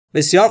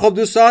بسیار خوب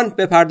دوستان،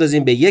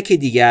 بپردازیم به یکی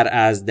دیگر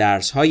از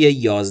درسهای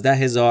 11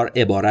 هزار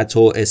عبارت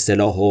و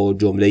اصطلاح و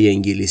جمله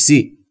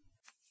انگلیسی.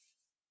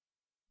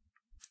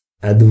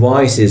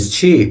 Advice is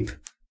cheap.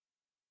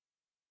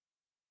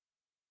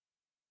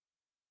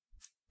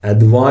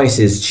 Advice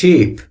is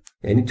cheap.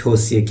 یعنی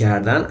توصیه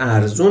کردن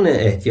ارزون،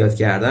 احتیاط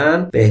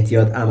کردن به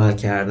احتیاط عمل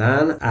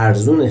کردن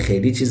ارزون،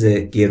 خیلی چیز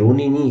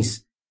گرونی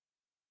نیست.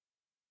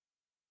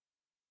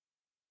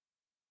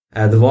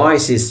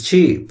 Advice is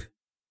cheap.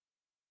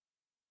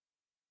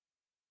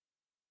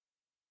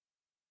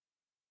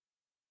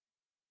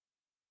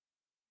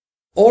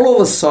 All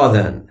of a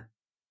sudden.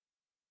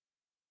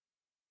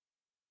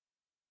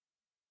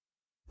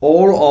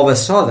 All of a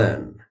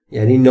sudden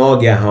یعنی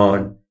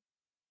ناگهان.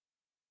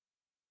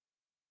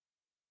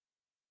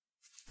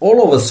 All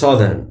of a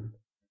sudden.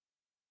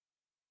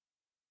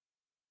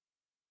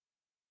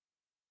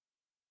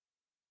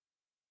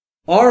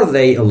 Are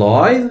they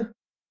alive?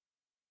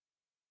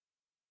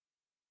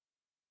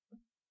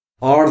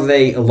 Are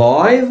they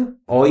alive?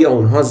 آیا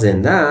اونها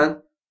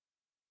زنده‌اند؟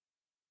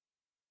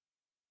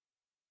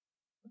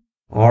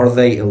 Are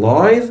they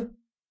alive?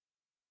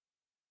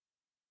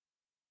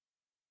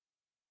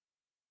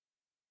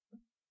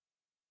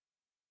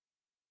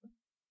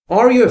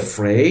 Are you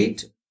afraid?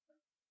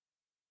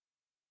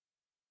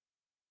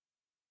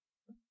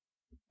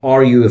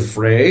 Are you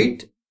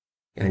afraid?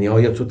 یعنی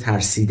آیا تو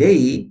ترسیده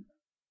ای؟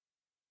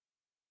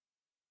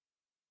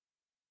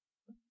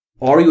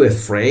 Are you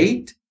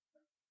afraid?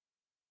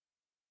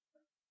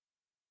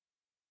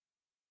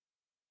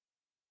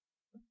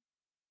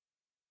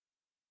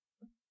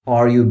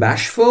 Are you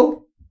bashful?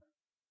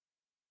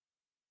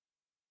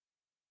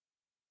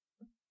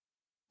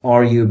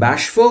 Are you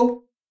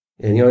bashful?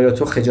 یعنی آیا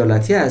تو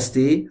خجالتی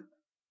هستی؟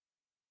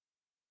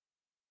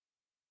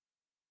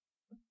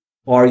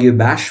 Are you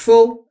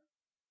bashful?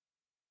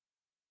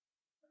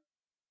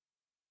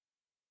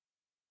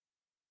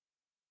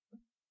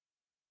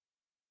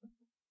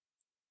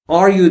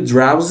 Are you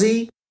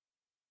drowsy?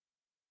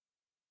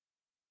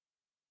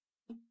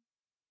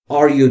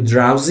 Are you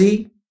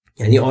drowsy?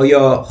 یعنی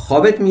آیا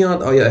خوابت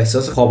میاد؟ آیا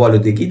احساس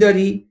خواب‌آلودگی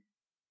داری؟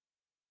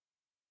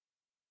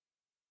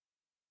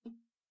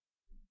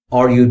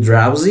 Are you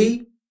drowsy?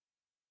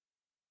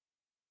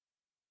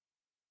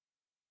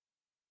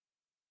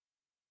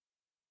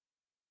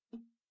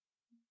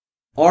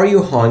 Are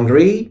you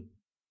hungry?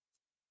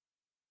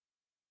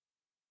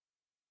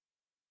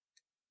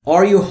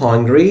 Are you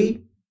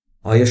hungry?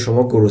 آیا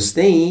شما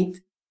گرسنه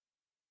اید؟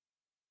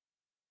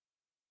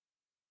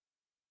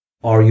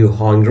 Are you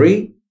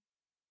hungry?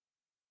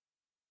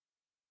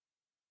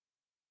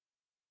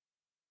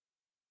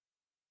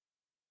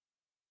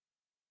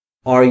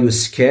 Are you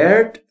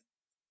scared?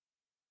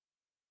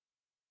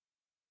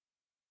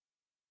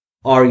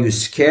 Are you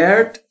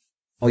scared?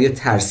 آیا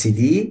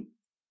ترسیدی؟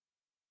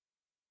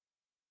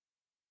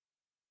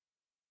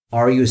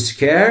 Are you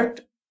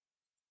scared?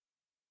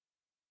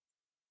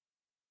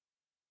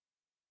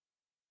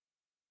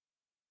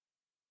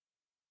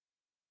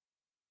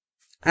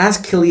 As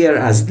clear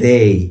as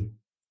day.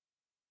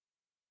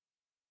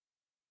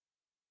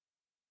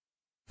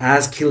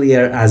 As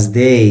clear as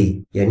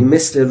day یعنی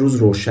مثل روز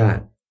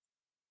روشن.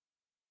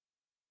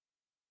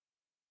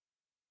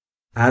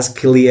 As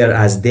clear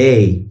as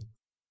day.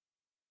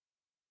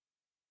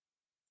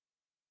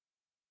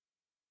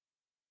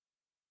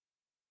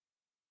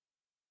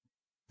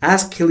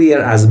 As clear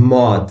as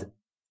mud.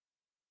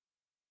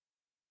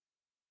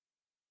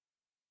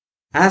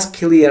 As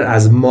clear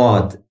as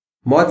mud.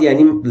 mud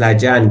یعنی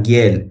لجن،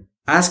 گل.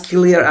 As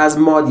clear as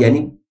mud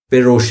یعنی به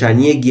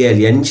روشنی گل.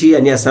 یعنی چی؟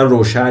 یعنی اصلا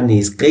روشن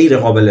نیست، غیر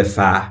قابل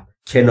فهم،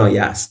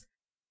 کنایه است.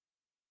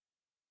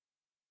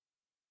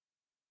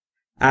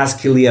 As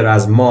clear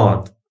as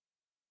mud.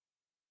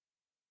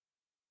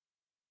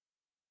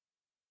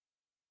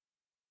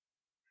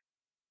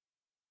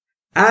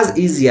 As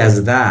easy as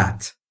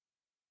that.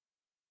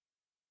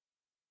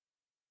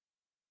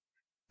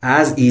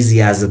 As easy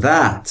as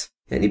that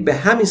یعنی به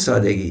همین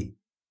سادگی.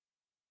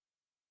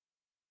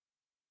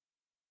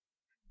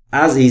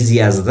 As easy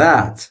as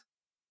that.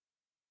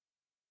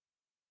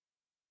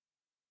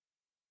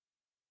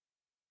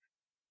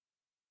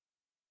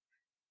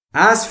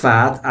 As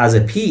fat as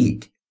a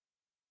pig.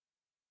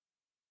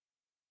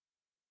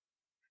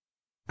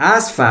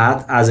 As fat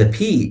as a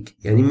pig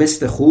یعنی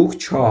مثل خوک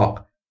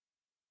چاق.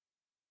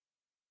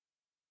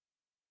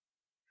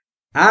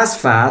 As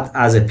fat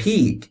as a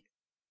pig.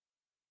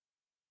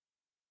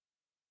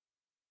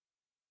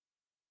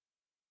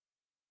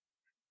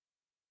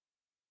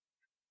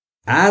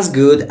 As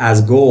good as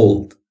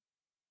gold.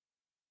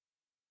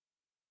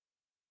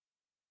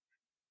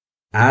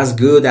 As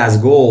good as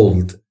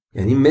gold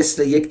یعنی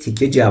مثل یک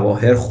تیکه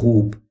جواهر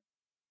خوب.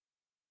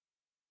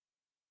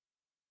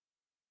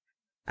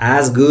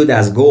 As good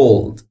as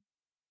gold.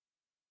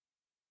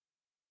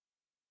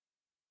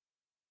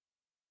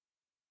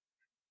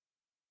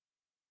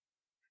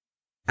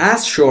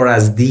 As sure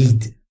as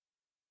deed.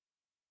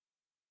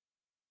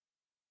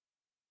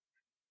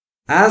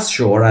 As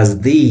sure as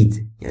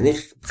deed یعنی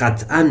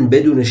قطعاً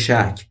بدون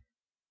شک.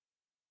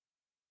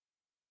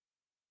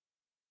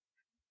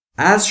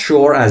 as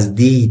sure as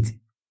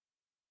دید.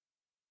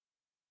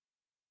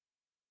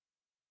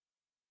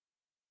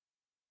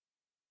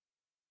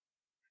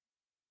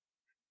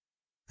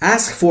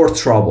 Ask for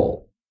trouble.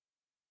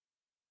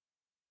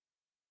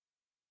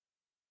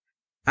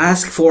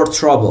 Ask for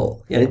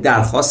trouble یعنی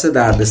درخواست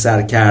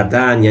دردسر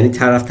کردن، یعنی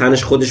طرف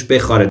تنش خودش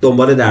بخواره،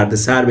 دنبال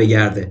دردسر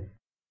بگرده.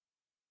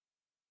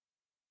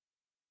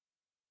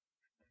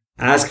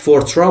 Ask for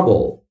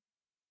trouble.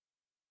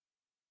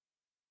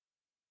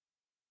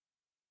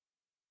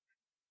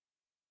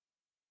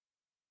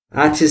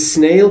 At a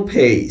snail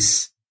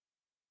pace.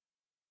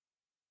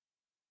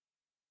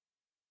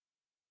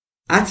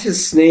 At a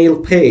snail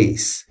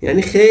pace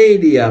یعنی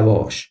خیلی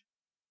یواش.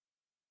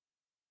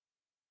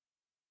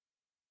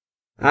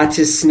 At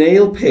a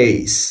snail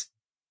pace.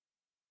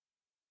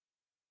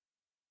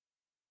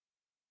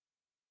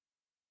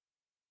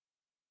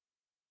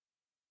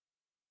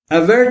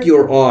 Avert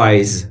your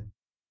eyes.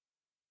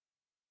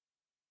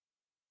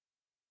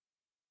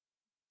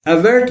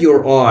 Avert your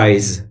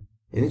eyes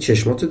یعنی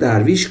چشماتو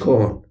درویش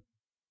کن.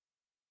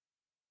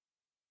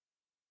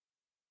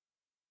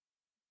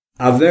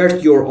 Avert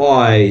your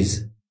eyes.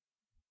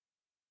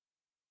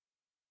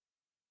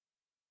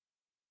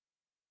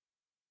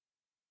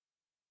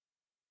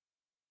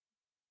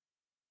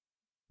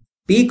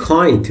 Be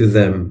kind to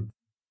them.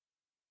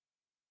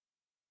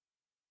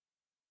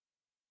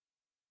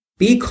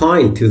 Be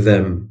kind to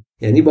them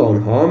یعنی با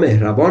آنها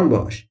مهربان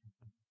باش.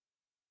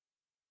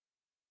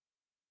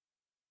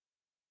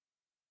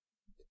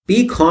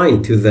 Be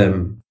kind to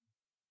them.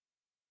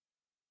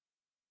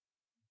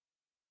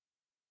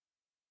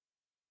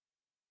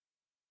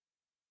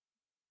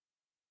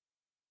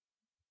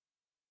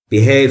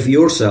 Behave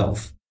yourself.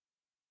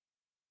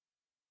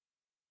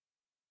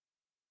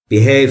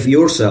 Behave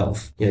yourself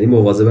یعنی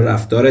مواظب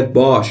رفتارت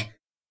باش.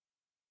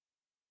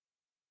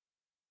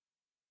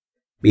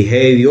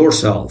 Behave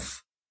yourself.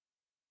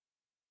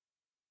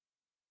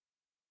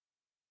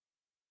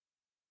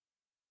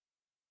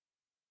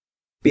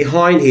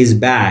 Behind his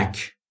back.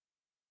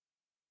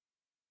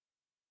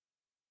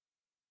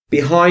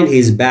 Behind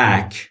his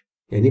back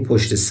یعنی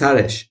پشت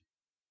سرش.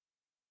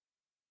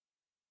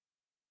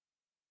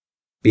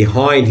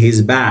 Behind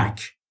his back.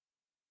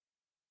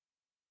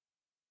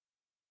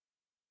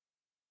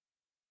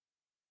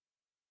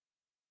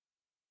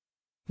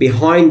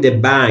 Behind the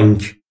bank.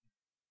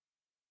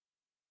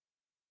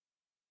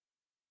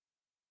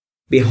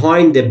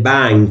 Behind the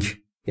bank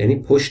یعنی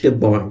پشت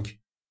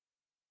بانک.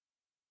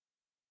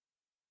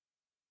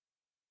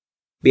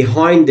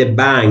 Behind the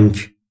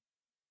bank.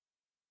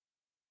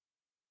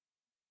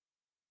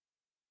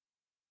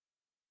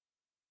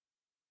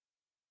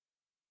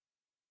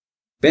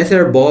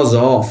 Better باز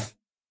off.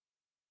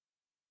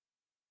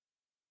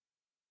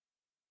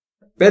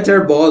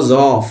 Better باز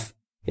off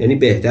یعنی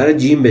بهتر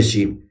جیم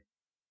بشیم.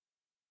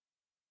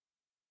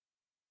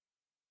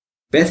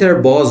 Better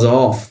باز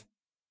off.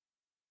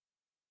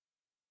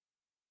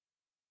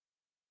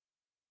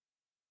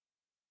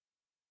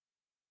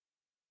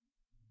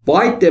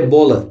 Bite the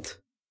bullet.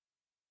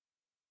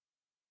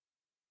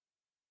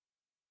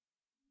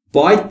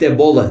 Bite the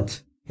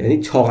bullet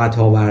یعنی طاقت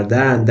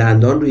آوردن،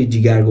 دندان روی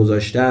جیگر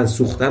گذاشتن،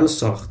 سوختن و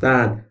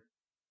ساختن.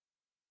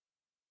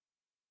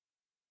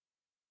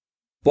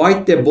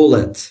 Bite the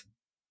bullet.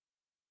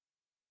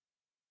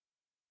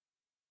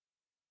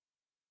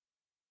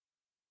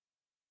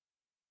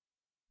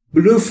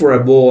 Blue for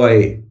a boy.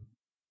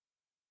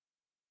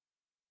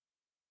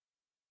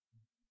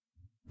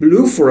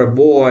 Blue for a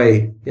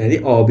boy یعنی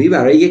آبی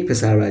برای یک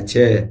پسر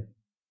بچه.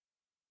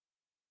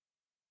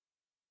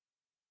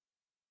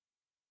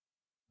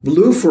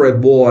 Blue for a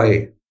boy.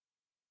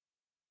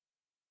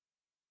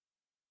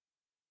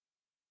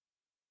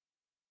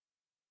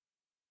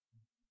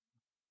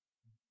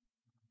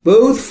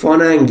 Both fun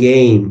and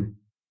game.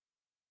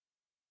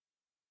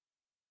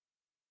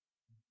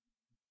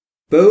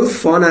 Both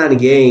fun and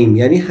game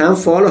یعنی هم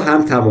فال و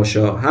هم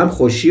تماشا، هم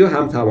خوشی و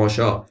هم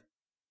تماشا.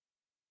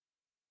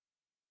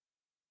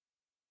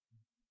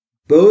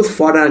 Both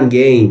fun and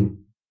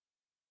game.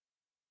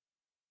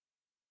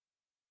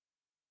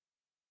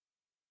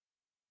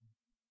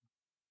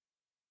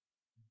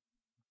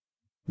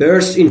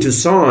 Burst into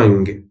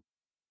song.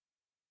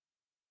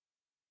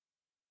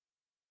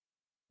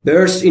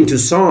 Burst into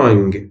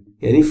song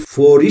یعنی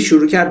فوری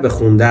شروع کرد به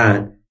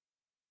خوندن.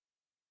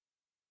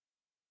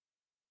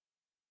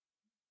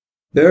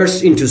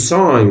 Burst into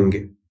song.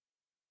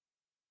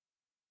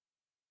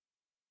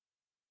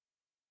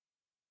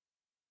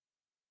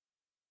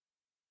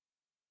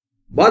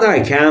 But I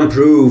can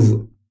prove.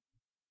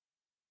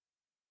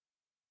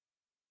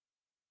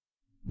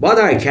 But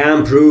I can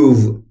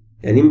prove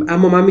یعنی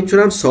اما من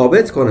میتونم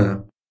ثابت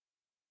کنم.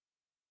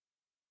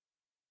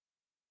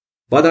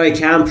 But I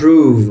can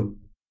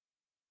prove.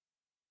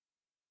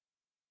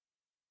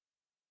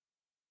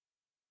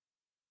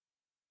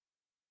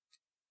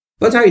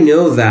 But I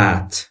know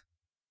that.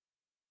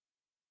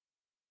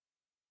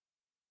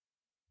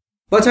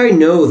 But I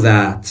know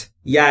that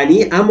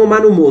یعنی اما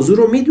من اون موضوع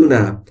رو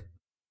میدونم.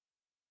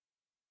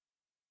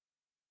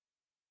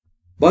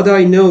 But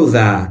I know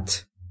that.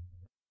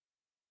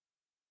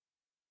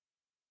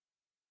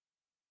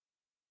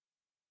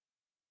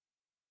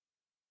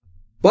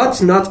 But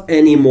not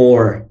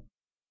anymore.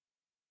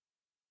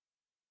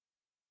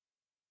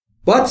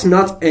 But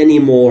not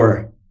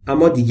anymore.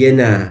 اما دیگه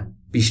نه.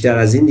 بیشتر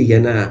از این دیگه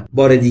نه.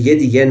 بار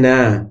دیگه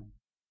نه.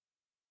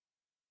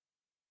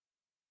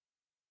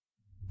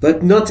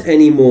 But not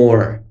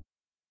anymore.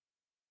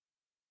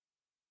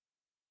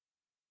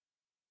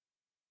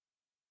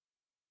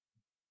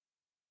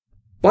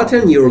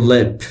 Button your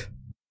lip.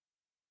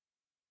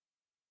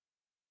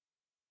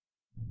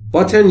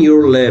 Button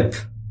your lip.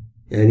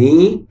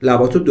 یعنی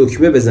لباتو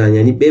دکمه بزن،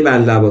 یعنی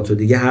ببند لباتو،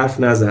 دیگه حرف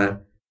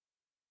نزن.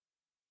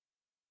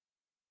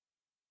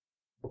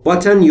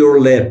 Button your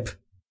lip.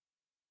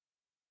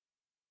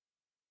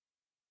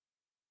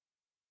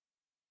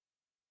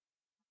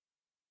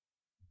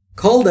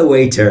 Call the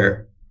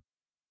waiter.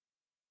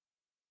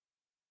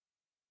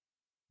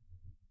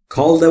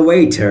 Call the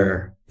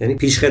waiter. یعنی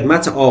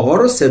پیشخدمت آقا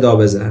رو صدا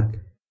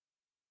بزن.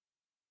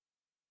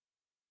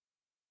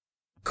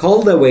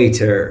 Call the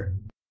waiter.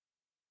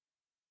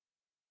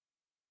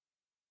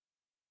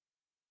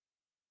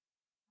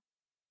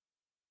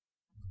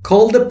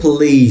 Call the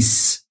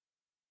police.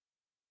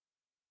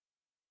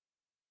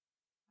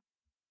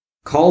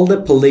 Call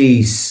the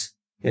police.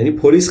 یعنی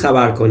پلیس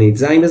خبر کنید.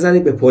 زنگ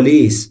بزنید به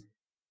پلیس.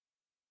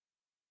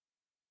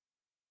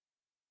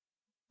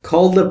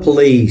 Call the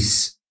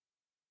police.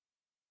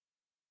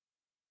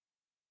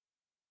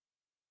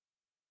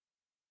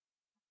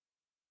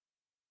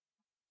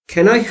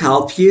 Can I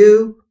help you?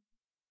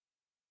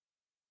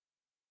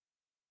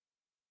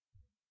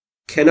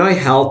 Can I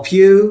help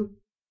you?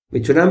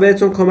 میتونم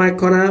بهتون کمک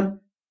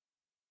کنم؟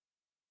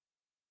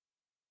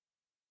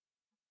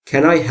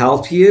 Can I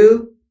help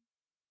you?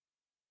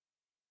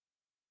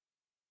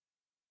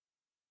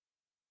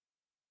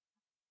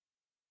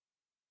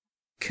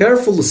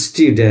 Careful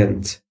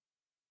student.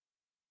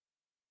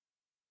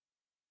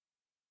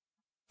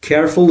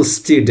 Careful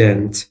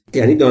student.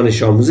 یعنی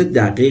دانش آموز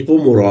دقیق و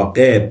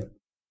مراقب.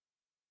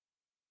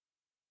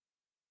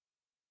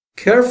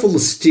 Careful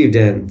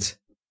student.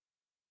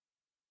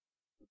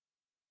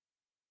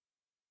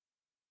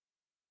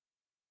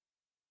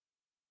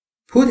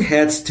 Put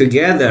heads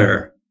together.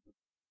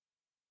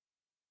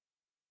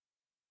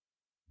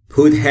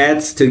 Put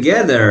heads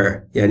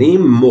together. یعنی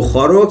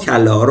مخا رو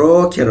کلا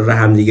رو کنار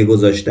هم دیگه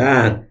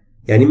گذاشتن.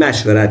 یعنی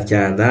مشورت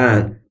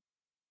کردن.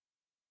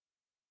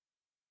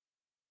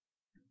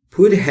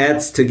 Put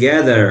heads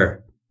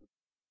together.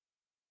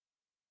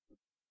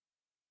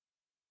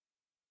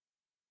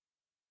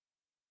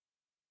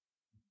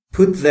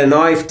 Put the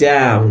knife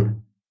down.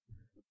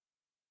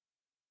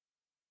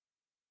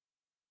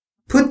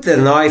 Put the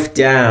knife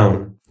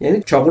down.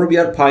 یعنی چاقو رو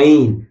بیار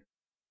پایین.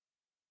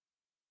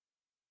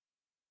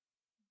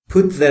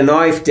 Put the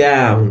knife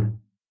down.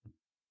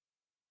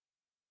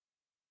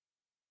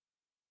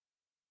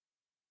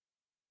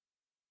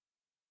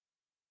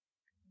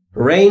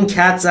 Rain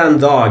cats and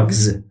dogs.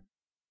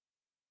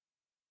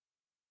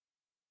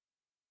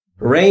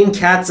 Rain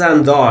cats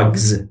and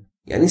dogs.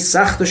 یعنی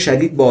سخت و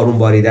شدید بارون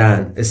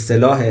باریدن.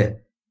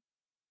 اصطلاح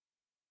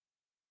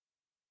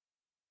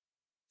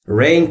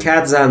Rain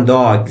cats and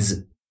dogs.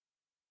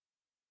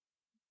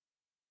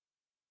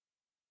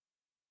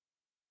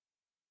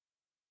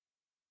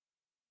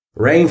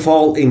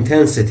 Rainfall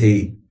intensity.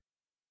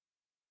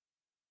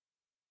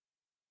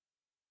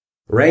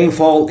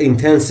 Rainfall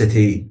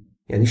intensity.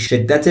 یعنی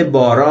شدت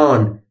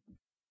باران.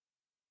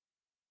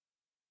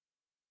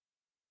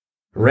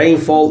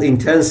 Rainfall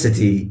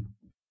intensity.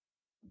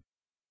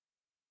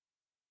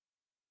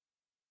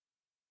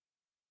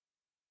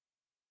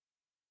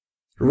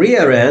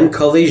 Rear end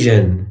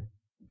collision.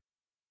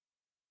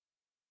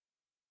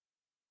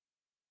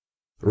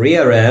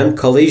 Rear end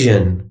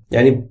collision.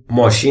 یعنی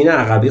ماشین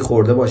عقبی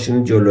خورده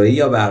ماشین جلویی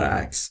یا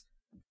برعکس.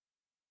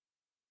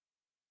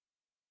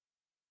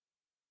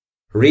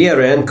 Rear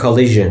end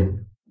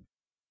collision.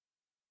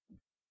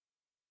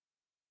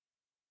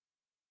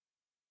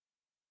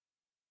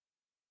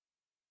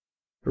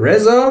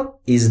 Reza,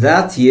 is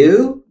that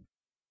you?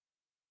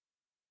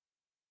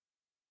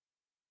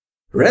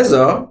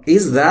 Reza,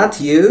 is that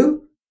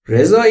you?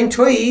 Reza, این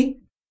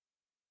تویی؟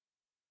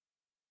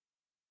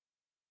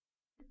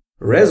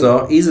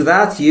 Reza, is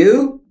that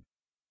you?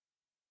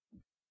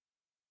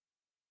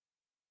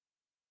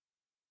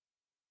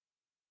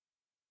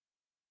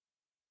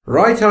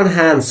 Right on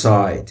hand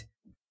side.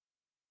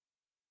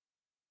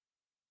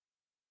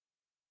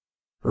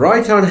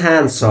 Right on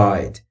hand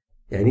side.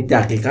 یعنی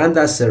دقیقاً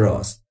دست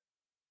راست.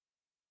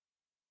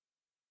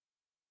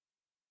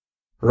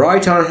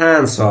 Right on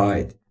hand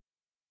side.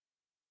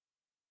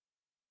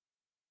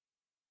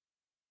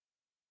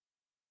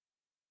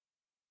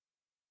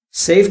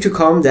 Safe to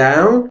come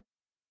down.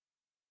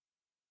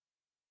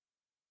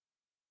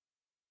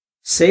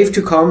 Safe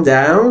to come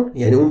down.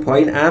 یعنی اون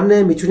پایین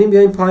امنه. میتونیم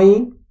بیایم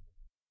پایین.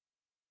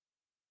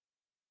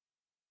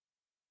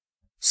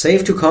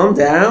 Safe to come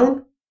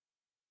down.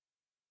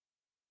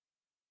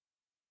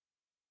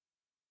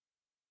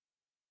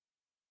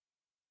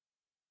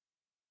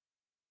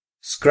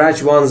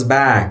 scratch one's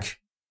back.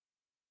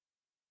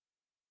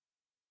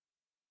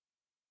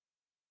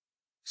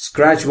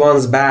 scratch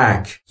one's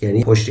back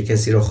یعنی پشت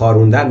کسی رو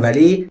خاروندن،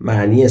 ولی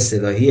معنی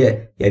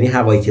اصطلاحیه، یعنی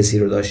هوای کسی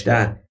رو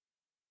داشتن.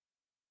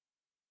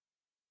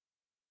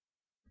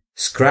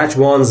 scratch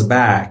one's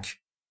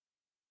back.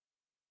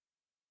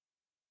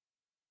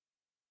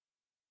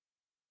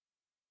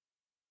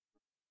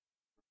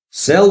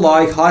 sell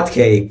like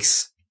hotcakes.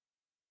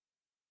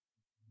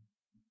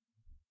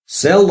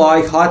 sell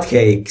like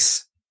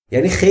hotcakes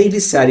یعنی خیلی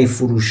سریع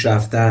فروش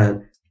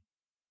رفتن.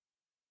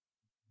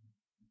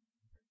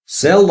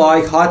 sell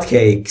like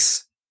hotcakes.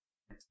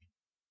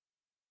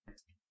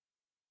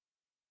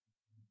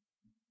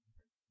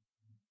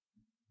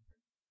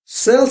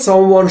 sell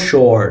someone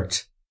short.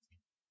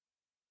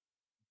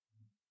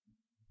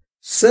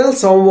 sell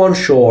someone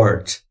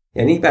short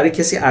یعنی برای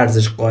کسی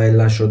ارزش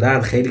قائل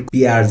نشدن، خیلی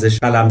بی ارزش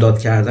قلمداد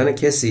کردن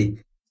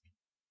کسی.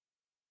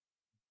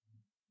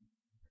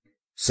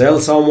 sell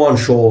someone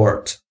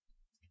short.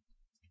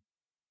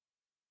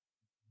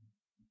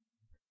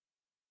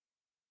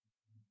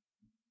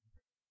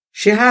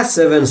 She has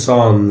 7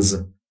 sons.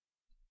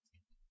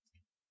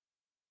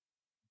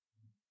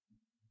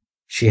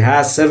 She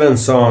has 7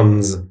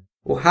 sons.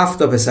 او 7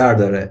 تا پسر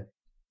داره.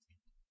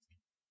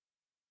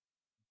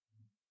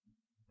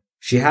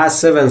 She has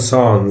 7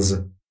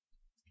 sons.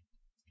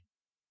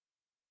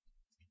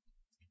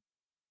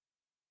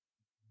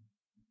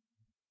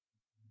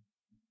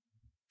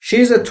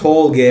 She's a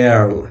tall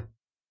girl.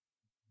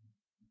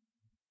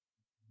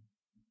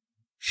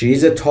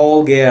 She's a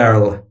tall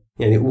girl.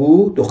 یعنی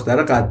او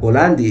دختر قد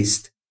بلندی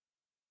است.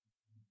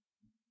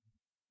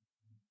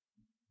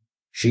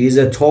 She's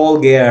a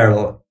tall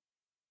girl.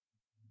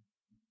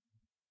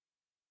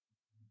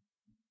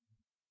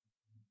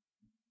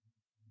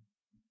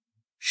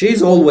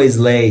 She's always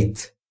late.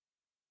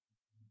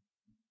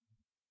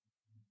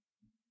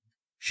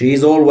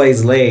 She's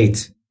always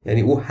late.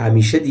 یعنی او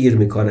همیشه دیر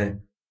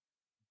میکنه.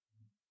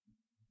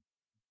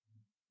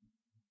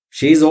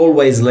 She's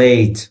always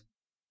late.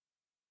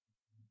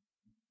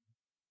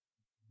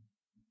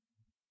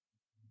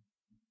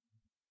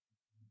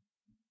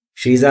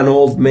 She's an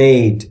old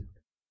maid.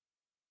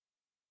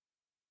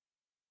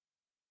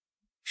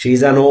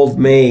 She's an old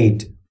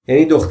maid.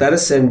 یعنی دختر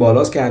سن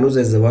بالاست که هنوز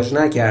ازدواج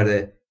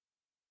نکرده.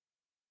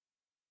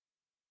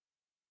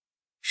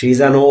 She's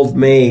an old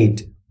maid.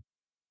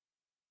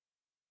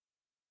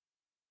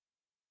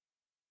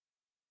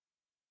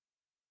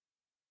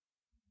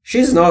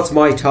 She's not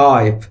my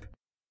type.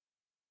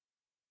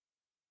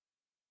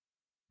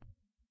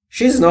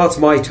 She's not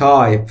my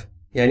type.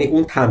 یعنی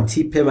اون هم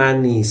تیپ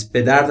من نیست،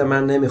 به درد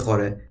من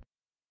نمیخوره.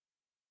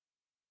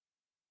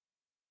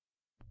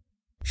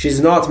 She's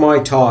not my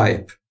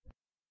type.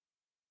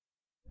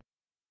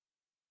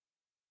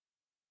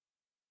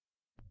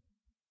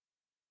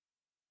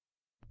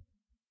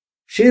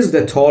 She's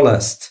the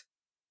tallest.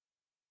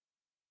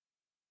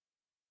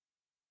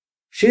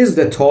 She's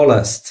the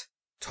tallest.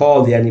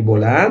 tall یعنی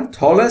بلند،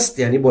 tallest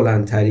یعنی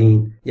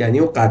بلندترین، یعنی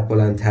او قد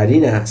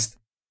بلندترین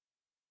است.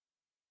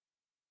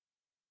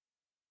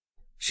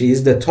 She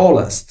is the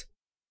tallest.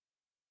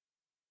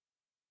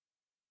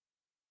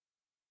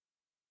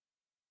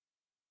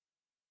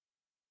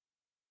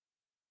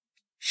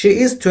 She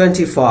is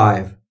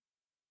 25.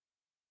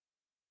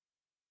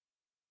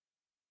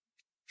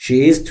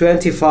 She is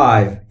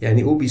 25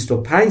 یعنی او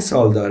 25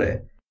 سال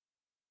داره.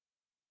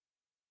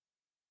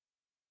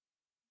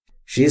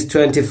 She is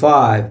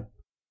 25.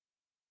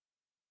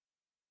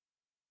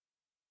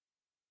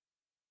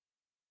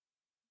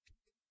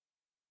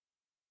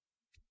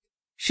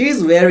 She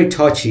is very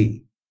touchy.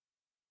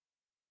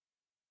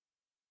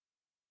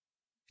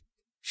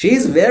 She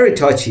is very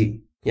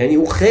touchy یعنی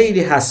او خیلی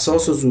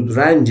حساس و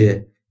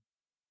زودرنجه.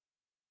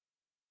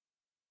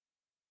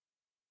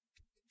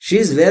 She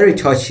is very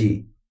touchy.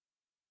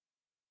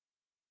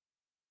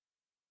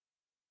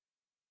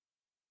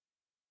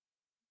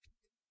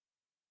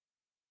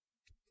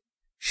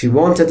 She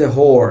wanted a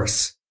horse.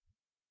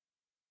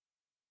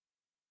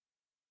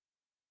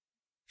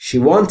 She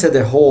wanted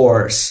a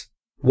horse.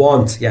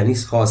 want یعنی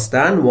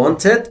خواستن،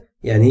 wanted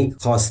یعنی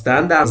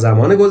خواستن در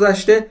زمان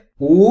گذشته.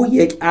 او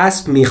یک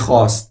اسب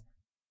میخواست.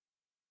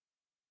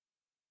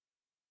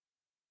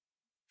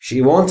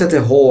 She wanted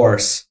a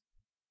horse.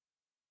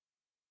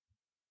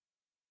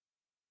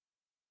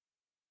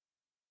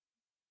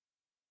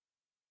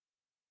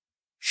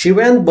 She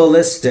went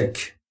ballistic.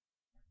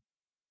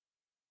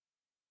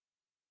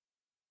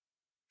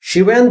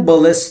 She went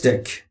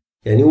ballistic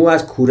یعنی او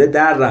از کوره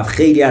در رفت،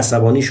 خیلی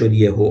عصبانی شد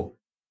یهو.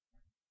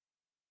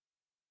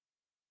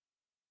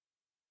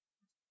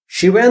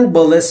 She went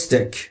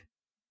ballistic.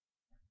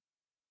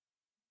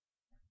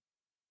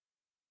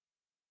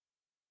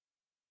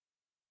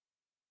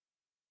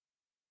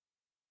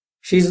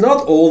 She's not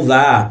all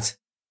that.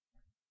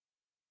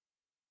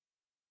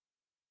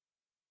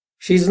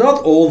 She's not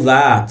all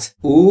that.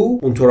 او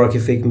اونطورا که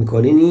فکر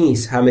میکنی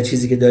نیست. همه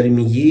چیزی که داری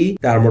میگی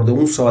در مورد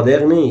اون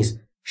صادق نیست.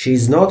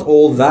 She's not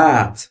all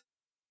that.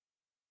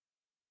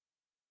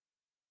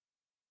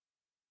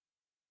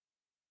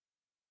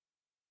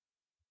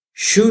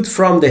 shoot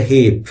from the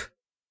hip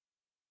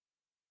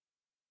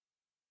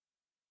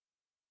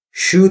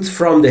shoot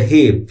from the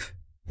hip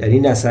یعنی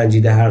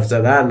نسنجیده حرف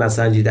زدن،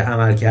 نسنجیده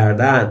عمل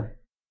کردن.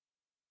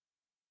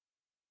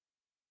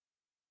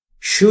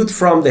 shoot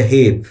from the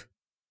hip